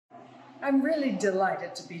I'm really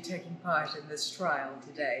delighted to be taking part in this trial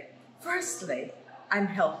today. Firstly, I'm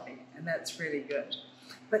healthy, and that's really good.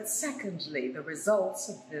 But secondly, the results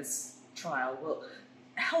of this trial will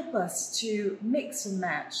help us to mix and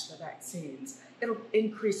match the vaccines. It'll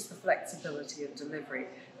increase the flexibility of delivery,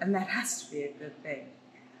 and that has to be a good thing.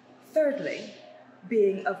 Thirdly,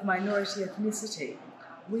 being of minority ethnicity,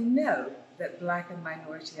 we know that Black and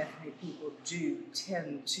minority ethnic people do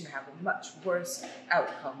tend to have a much worse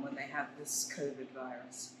outcome when they have this COVID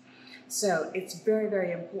virus. So it's very,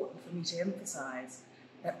 very important for me to emphasize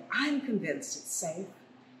that I'm convinced it's safe,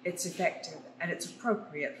 it's effective, and it's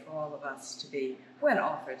appropriate for all of us to be, when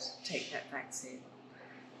offered, take that vaccine.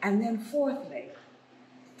 And then fourthly,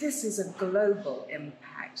 this is a global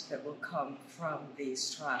impact that will come from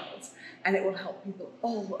these trials, and it will help people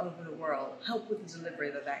all over the world, help with the delivery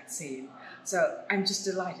of the vaccine. So I'm just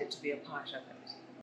delighted to be a part of it.